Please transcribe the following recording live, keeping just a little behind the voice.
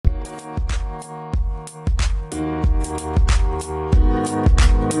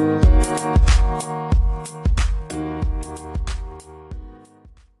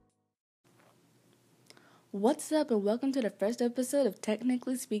What's up, and welcome to the first episode of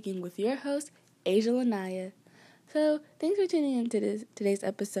Technically Speaking with your host, Aja Laniya. So, thanks for tuning in to today's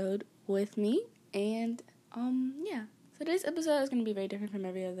episode with me, and, So today's episode is going to be very different from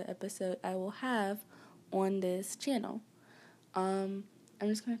every other episode I will have on this channel. I'm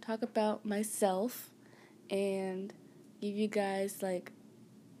just going to talk about myself, and give you guys, tell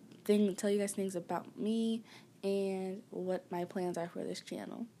you guys things about me, and what my plans are for this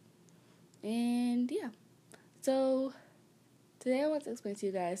channel. And, yeah. So, today I want to explain to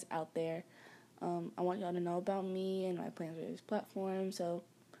you guys out there, I want y'all to know about me and my plans for this platform. So,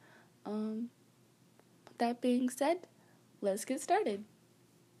 with that being said, let's get started.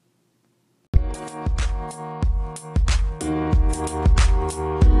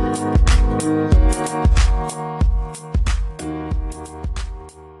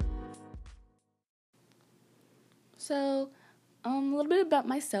 So, a little bit about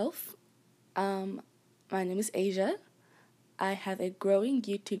myself. My name is Aja. I have a growing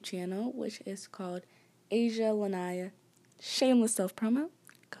YouTube channel, which is called Aja Laniya. Shameless self-promo.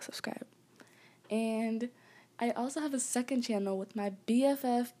 Go subscribe. And I also have a second channel with my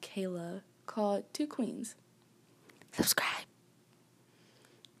BFF, Kayla, called Two Queens. Subscribe.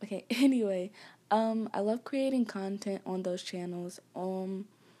 Okay, anyway, I love creating content on those channels.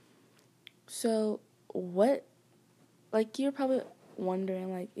 So what, you're probably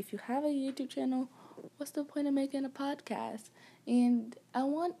wondering, if you have a YouTube channel, what's the point of making a podcast? And I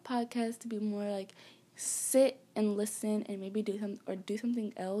want podcasts to be more sit and listen and maybe do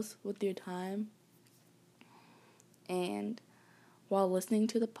something else with your time. And while listening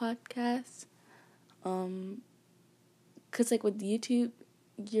to the podcast, because with YouTube,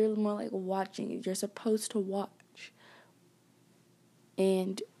 you're more watching. You're supposed to watch.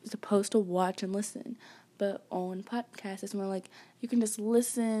 And you're supposed to watch and listen. But on podcasts, it's more you can just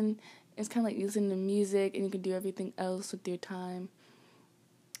listen. It's kind of like listening to music, and you can do everything else with your time.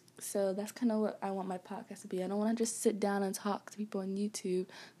 So that's kind of what I want my podcast to be. I don't want to just sit down and talk to people on YouTube,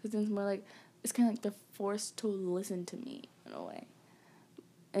 because then it's more it's kind of they're forced to listen to me in a way.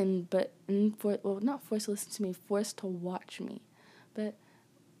 Not forced to listen to me, forced to watch me. But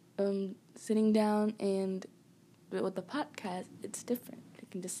sitting down but with the podcast, it's different. You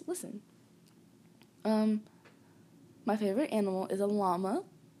can just listen. My favorite animal is a llama,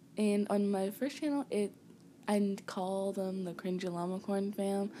 and on my first channel, I call them the Cringy Llamacorn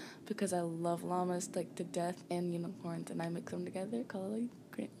fam, because I love llamas to death and unicorns, and I mix them together, call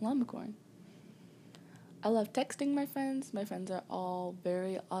it Llamacorn. I love texting my friends. My friends are all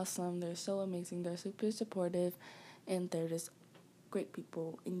very awesome. They're so amazing. They're super supportive, and they're just great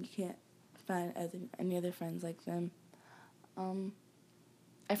people, and you can't find any other friends like them.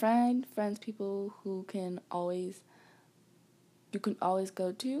 I find people who you can always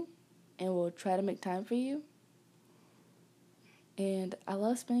go to, and will try to make time for you. And I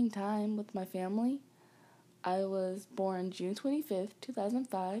love spending time with my family. I was born June 25th,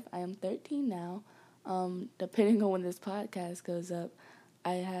 2005. I am 13 now. Depending on when this podcast goes up,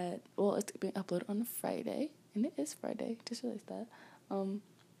 it's being uploaded on a Friday, and it is Friday, just realized that.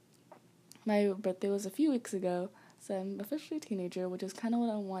 My birthday was a few weeks ago, so I'm officially a teenager, which is kind of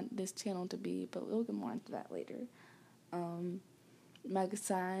what I want this channel to be, but we'll get more into that later. My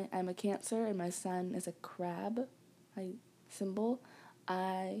sign, I'm a Cancer, and my sign is a crab. My symbol,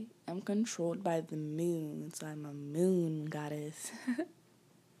 I am controlled by the moon, so I'm a moon goddess.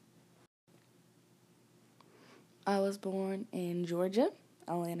 I was born in Georgia,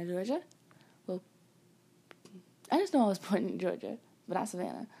 Atlanta, Georgia. Well, I just know I was born in Georgia, but not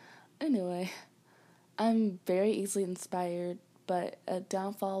Savannah. Anyway, I'm very easily inspired, but a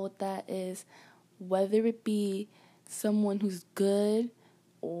downfall with that is whether it be someone who's good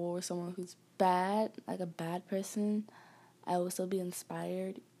or someone who's bad, like a bad person, I will still be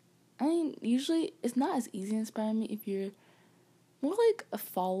inspired. I mean, usually it's not as easy to inspire me if you're more a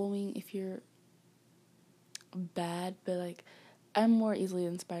following, if you're bad, but I'm more easily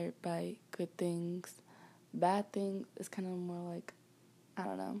inspired by good things. Bad things is kind of more I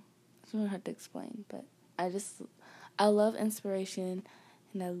don't know. It's really hard to explain, but I love inspiration,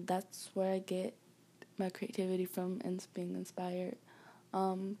 and that's where I get my creativity from, and being inspired.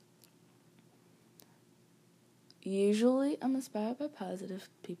 Usually I'm inspired by positive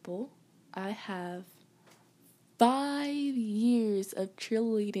people. I have 5 years of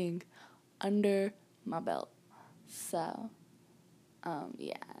cheerleading under my belt. So,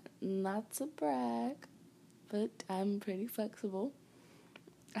 not to brag, but I'm pretty flexible.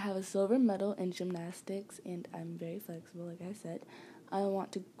 I have a silver medal in gymnastics, and I'm very flexible, like I said. I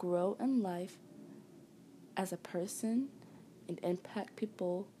want to grow in life as a person and impact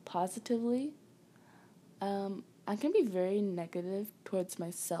people positively. I can be very negative towards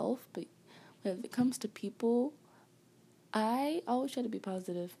myself, but when it comes to people, I always try to be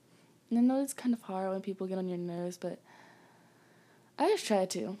positive. And I know it's kind of hard when people get on your nerves, but I just try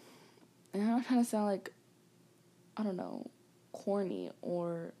to. And I'm not trying to sound like, I don't know, corny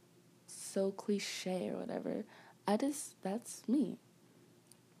or so cliche or whatever. That's me.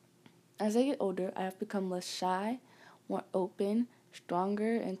 As I get older, I have become less shy, more open,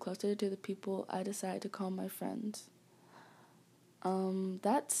 stronger, and closer to the people I decide to call my friends.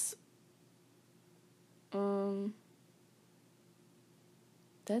 That's um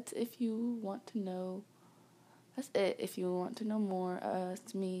that's if you want to know. That's it. If you want to know more,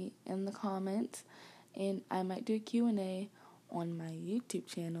 ask me in the comments, and I might do a Q&A on my YouTube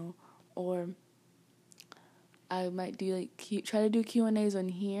channel, or I might do try to do Q&As on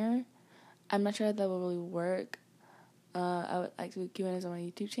here. I'm not sure if that will really work. I would like to do Q&As on my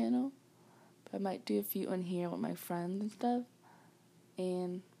YouTube channel, but I might do a few on here with my friends and stuff.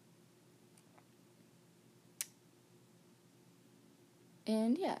 And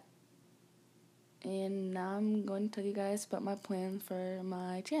yeah. And now I'm going to tell you guys about my plans for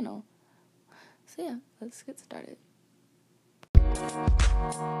my channel. So yeah, let's get started.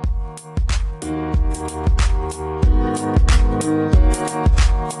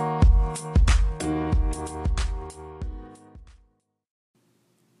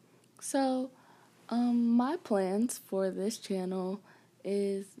 So, my plans for this channel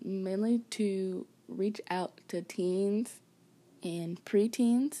is mainly to reach out to teens and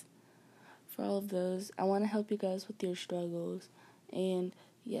preteens. For all of those, I want to help you guys with your struggles and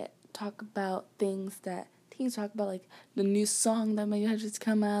talk about things that teens talk about, like the new song that may have just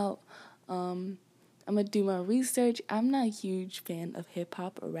come out. I'm gonna do my research. I'm not a huge fan of hip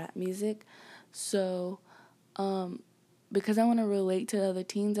hop or rap music, so because I want to relate to other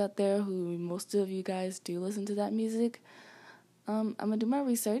teens out there who most of you guys do listen to that music, I'm gonna do my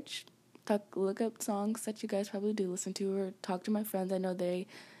research, look up songs that you guys probably do listen to, or talk to my friends. I know they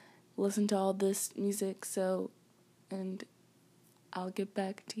listen to all this music, and I'll get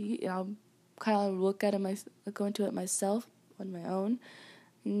back to you. I'll kind of go into it myself on my own,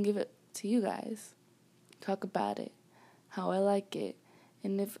 and give it to you guys. Talk about it, how I like it,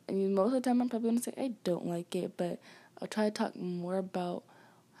 and most of the time I'm probably gonna say I don't like it, but I'll try to talk more about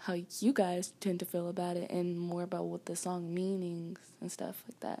how you guys tend to feel about it, and more about what the song meanings and stuff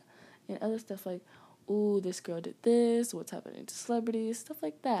like that, and other stuff like, ooh, this girl did this, what's happening to celebrities, stuff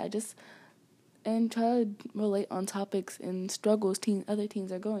like that. And try to relate on topics and struggles other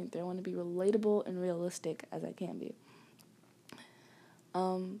teens are going through. I want to be relatable and realistic as I can be.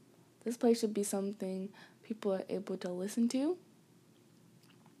 This place should be something people are able to listen to.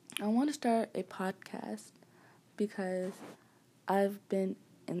 I want to start a podcast because I've been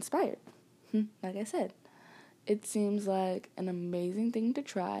inspired. Like I said, it seems like an amazing thing to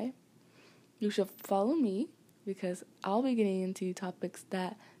try. You should follow me because I'll be getting into topics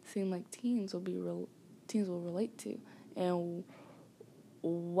that seem like teens will relate to, and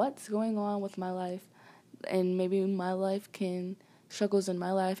what's going on with my life, and maybe struggles in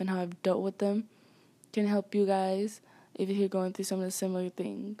my life and how I've dealt with them can help you guys if you're going through some of the similar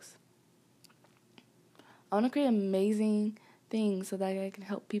things. I want to create amazing things so that I can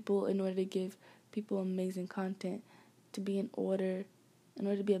help people in order to give people amazing content to be a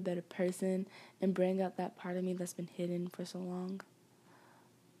better person and bring out that part of me that's been hidden for so long.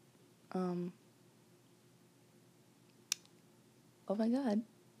 Oh my god.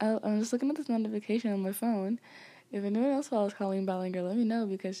 I'm just looking at this notification on my phone. If anyone else follows Colleen Ballinger, let me know,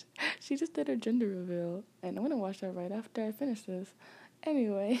 because she just did her gender reveal, and I'm gonna watch that right after I finish this.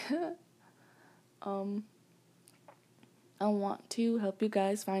 Anyway, I want to help you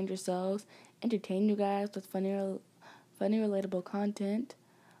guys find yourselves, entertain you guys with funny, relatable content,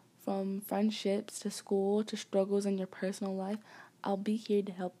 from friendships to school to struggles in your personal life. I'll be here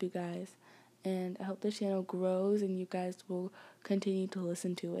to help you guys, and I hope the channel grows and you guys will continue to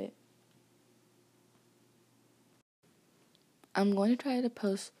listen to it. I'm going to try to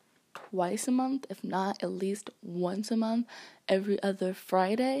post twice a month, if not at least once a month. Every other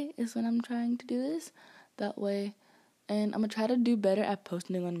Friday is when I'm trying to do this. That way, and I'm going to try to do better at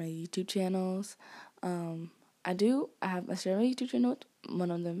posting on my YouTube channels. I share my YouTube channel with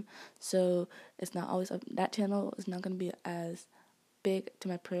one of them, so it's not always that channel is not going to be as big to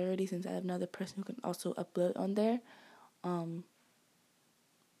my priority, since I have another person who can also upload on there.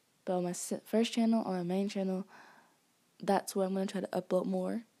 But on my first channel, on my main channel, that's where I'm going to try to upload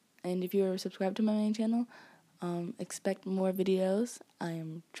more. And if you're subscribed to my main channel, expect more videos. I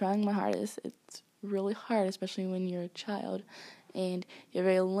am trying my hardest. It's really hard, especially when you're a child and you're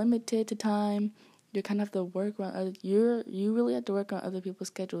very limited to time you kind of have to work around you really have to work on other people's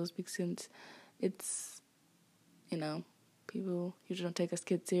schedules, because since it's, people usually don't take us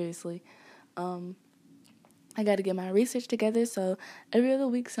kids seriously. I got to get my research together, so every other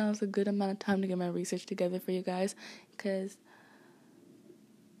week sounds a good amount of time to get my research together for you guys, because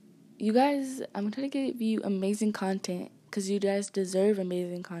you guys, I'm trying to give you amazing content, because you guys deserve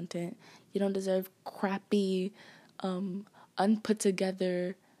amazing content. You don't deserve crappy, unput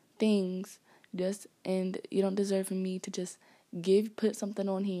together things, and you don't deserve for me to just put something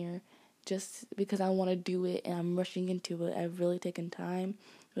on here just because I want to do it and I'm rushing into it. I've really taken time,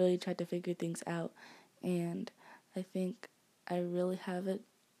 really tried to figure things out, and I think I really have it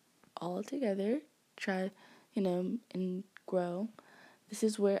all together. Try, and grow. This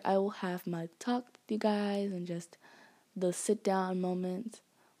is where I will have my talk with you guys and just the sit down moments.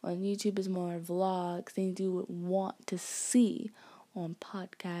 On YouTube is more vlogs, things you would want to see. On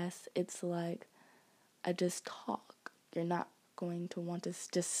podcasts, it's like I just talk. You're not going to want to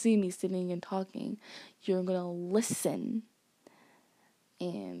just see me sitting and talking. You're going to listen.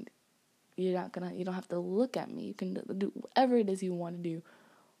 And you don't have to look at me. You can do whatever it is you want to do.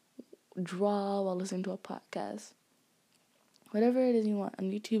 Draw while listening to a podcast. Whatever it is you want. On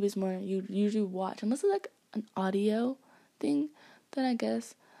YouTube is more, you usually watch, unless it's like an audio thing, then I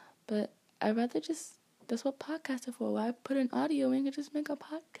guess. But I'd rather just, that's what podcasts are for. Why put an audio in and just make a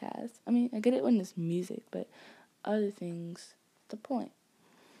podcast? I mean, I get it when it's music, but other things, the point.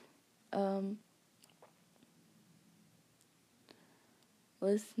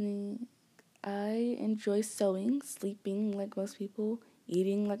 Listening, I enjoy sewing, sleeping like most people,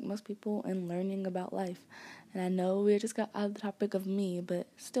 eating like most people, and learning about life. And I know we just got out of the topic of me, but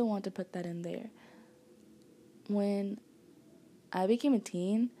still want to put that in there. When I became a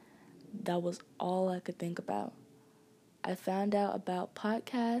teen, that was all I could think about. I found out about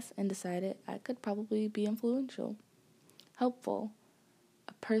podcasts and decided I could probably be influential, helpful,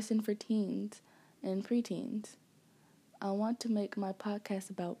 a person for teens and preteens. I wanted to make them about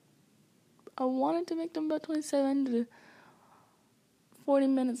 27 to 40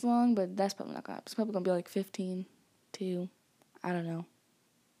 minutes long, but that's probably not gonna happen. It's probably gonna be like 15 to, I don't know,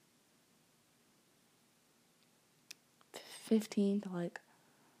 15 to like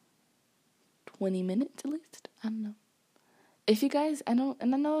 20 minutes at least. I don't know. If you guys, I know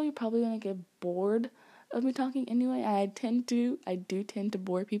you're probably gonna get bored of me talking anyway. I do tend to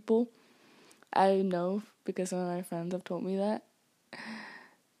bore people. I know because some of my friends have told me that.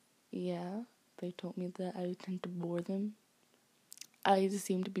 Yeah, they told me that I tend to bore them. I just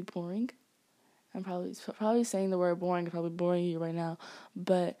seem to be boring. I'm probably saying the word boring is probably boring you right now,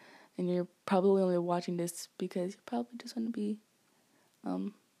 and you're probably only watching this because you probably just want to be,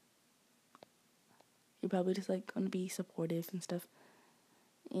 you're probably just like going to be supportive and stuff.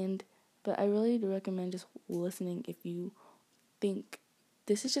 But I really do recommend just listening if you think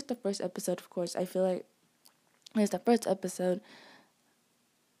this is just the first episode. Of course, I feel like it's the first episode.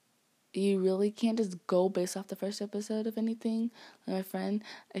 You really can't just go based off the first episode of anything. Like my friend,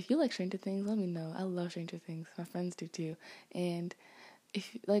 if you like Stranger Things, let me know. I love Stranger Things. My friends do too. And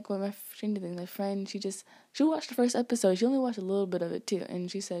if like when my Stranger Things, my friend, she watched the first episode. She only watched a little bit of it too, and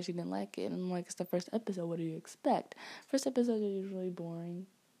she said she didn't like it. And I'm like, it's the first episode. What do you expect? First episodes are usually boring,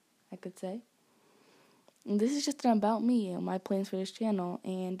 I could say. And this is just about me and my plans for this channel,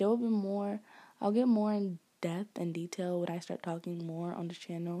 and there will be more. I'll get more in depth and detail when I start talking more on the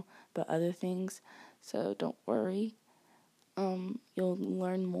channel about other things, so don't worry. You'll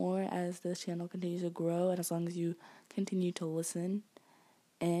learn more as the channel continues to grow, and as long as you continue to listen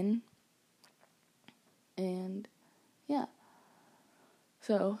in. And yeah,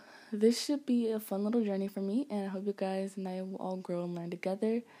 so this should be a fun little journey for me, and I hope you guys and I will all grow and learn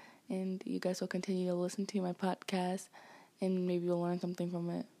together, and you guys will continue to listen to my podcast, and maybe you'll learn something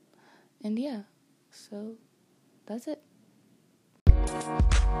from it. And yeah, so that's it.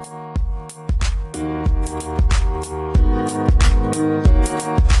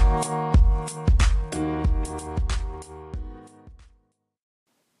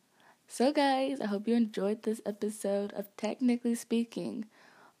 So guys, I hope you enjoyed this episode of Technically Speaking.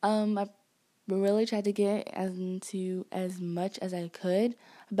 I really tried to get into as much as I could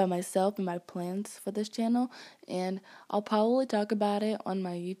about myself and my plans for this channel, and I'll probably talk about it on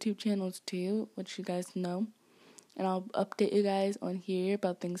my YouTube channels too, which you guys know. And I'll update you guys on here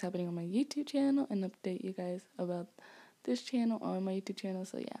about things happening on my YouTube channel, and update you guys about this channel on my YouTube channel.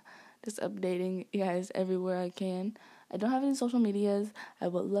 So yeah, just updating you guys everywhere I can. I don't have any social medias. I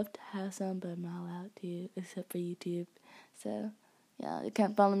would love to have some, but I'm not allowed to, except for YouTube. So yeah, you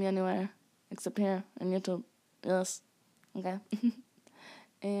can't follow me anywhere except here on YouTube. Yes. Okay.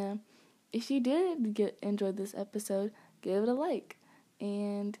 And if you did enjoy this episode, give it a like.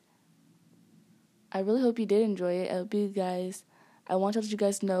 And I really hope you did enjoy it. I want to let you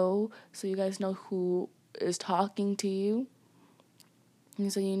guys know, so you guys know who is talking to you.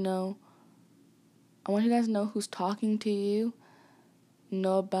 And so you know, I want you guys to know who's talking to you,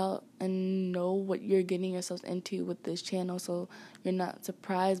 know about and know what you're getting yourselves into with this channel, so you're not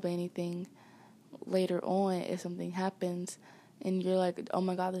surprised by anything later on if something happens and you're like, oh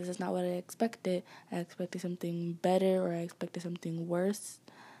my god, this is not what I expected. I expected something better, or I expected something worse.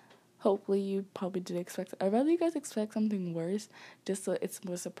 Hopefully you probably did expect, I'd rather you guys expect something worse, just so it's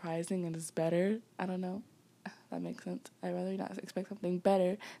more surprising and it's better. I don't know. That makes sense. I'd rather you not expect something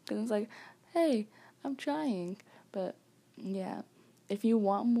better, because it's like, hey, I'm trying. But yeah, if you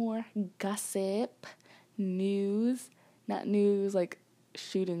want more gossip, news, not news like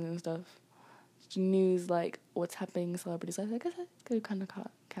shootings and stuff, news like what's happening in celebrities' lives, I guess that could kind of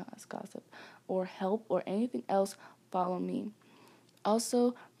count as gossip, or help, or anything else, follow me.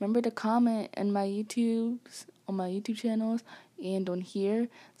 Also, remember to comment on my YouTube channels and on here,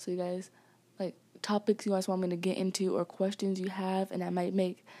 so you guys, like, topics you guys want me to get into or questions you have, and I might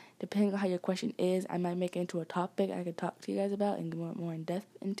make, depending on how your question is, I might make it into a topic I could talk to you guys about and go more in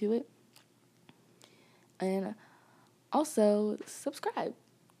depth into it. And also, subscribe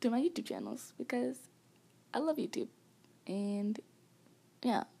to my YouTube channels, because I love YouTube. And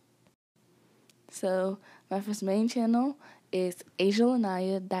yeah. So, my first main channel is Aja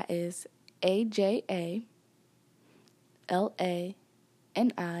Laniya. That is AJA LANIYA.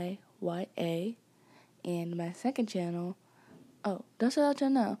 And my second channel, that's what I'll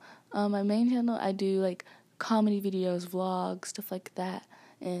know. My main channel, I do like comedy videos, vlogs, stuff like that,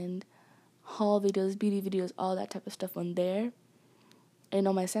 and haul videos, beauty videos, all that type of stuff on there. And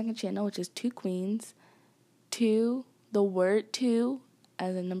on my second channel, which is Two Queens, the word two,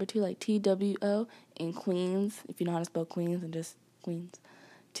 as in number 2, like TWO, and Queens, if you know how to spell Queens, and just Queens.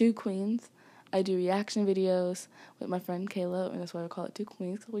 Two Queens. I do reaction videos with my friend Kayla, and that's why I call it Two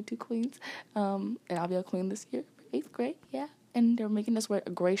Queens, because we're two queens. And I'll be a queen this year for 8th grade, yeah. And they're making us wear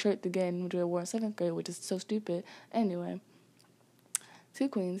a gray shirt again, which I wore in 7th grade, which is so stupid. Anyway, Two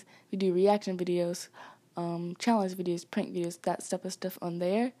Queens. We do reaction videos, challenge videos, prank videos, that type of stuff on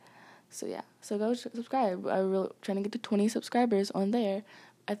there. So yeah, so go subscribe. I'm really trying to get to 20 subscribers on there.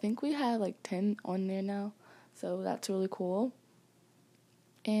 I think we have like 10 on there now, so that's really cool.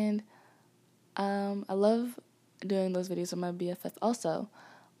 And I love doing those videos with my BFF. Also,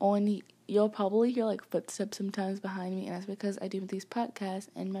 you'll probably hear like footsteps sometimes behind me, and that's because I do these podcasts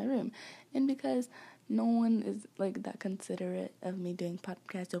in my room, and because no one is like that considerate of me doing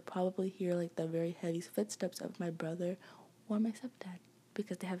podcasts, you'll probably hear like the very heavy footsteps of my brother or my stepdad.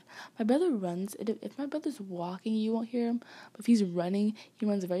 Because my brother runs. If my brother's walking, you won't hear him. But if he's running, he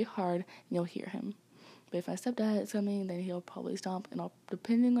runs very hard, and you'll hear him. But if my stepdad is coming, then he'll probably stomp. And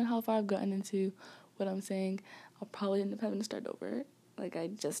depending on how far I've gotten into what I'm saying, I'll probably end up having to start over, like I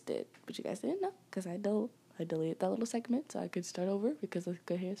just did. But you guys didn't know, because I deleted that little segment so I could start over, because I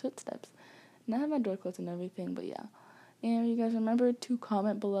could hear his footsteps. And I have my door closed and everything, but yeah. And you guys remember to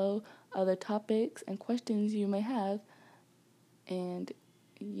comment below other topics and questions you may have, and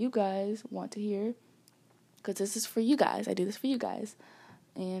you guys want to hear, because this is for you guys. I do this for you guys,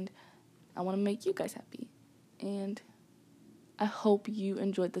 and I want to make you guys happy. And I hope you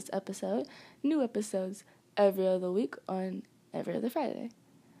enjoyed this episode. New episodes every other week on every other Friday,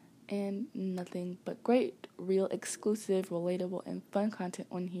 and nothing but great, real, exclusive, relatable, and fun content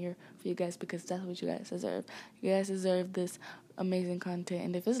on here for you guys, because that's what you guys deserve. You guys deserve this amazing content,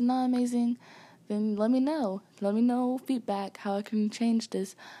 and if it's not amazing, then let me know. Let me know feedback, how I can change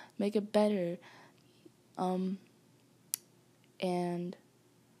this, make it better. And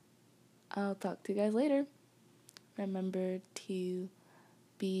I'll talk to you guys later. Remember to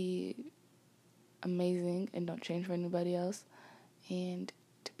be amazing and don't change for anybody else, and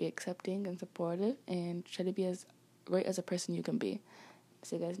to be accepting and supportive, and try to be as great as a person you can be.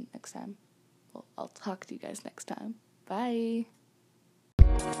 See you guys next time. Well, I'll talk to you guys next time. Bye.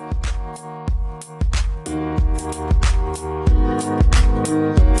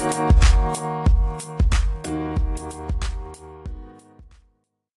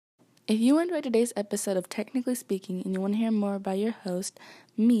 If you enjoyed today's episode of Technically Speaking and you want to hear more about your host,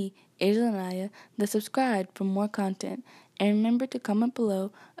 me, Aja Laniya, then subscribe for more content. And remember to comment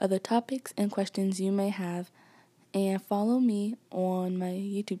below other topics and questions you may have. And follow me on my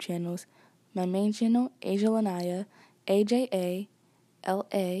YouTube channels. My main channel, Aja Laniya, AJA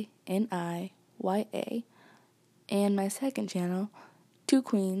LANIYA. And my second channel, Two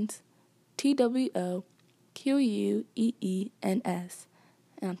Queens, TWO QUEENS.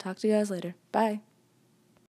 and I'll talk to you guys later. Bye.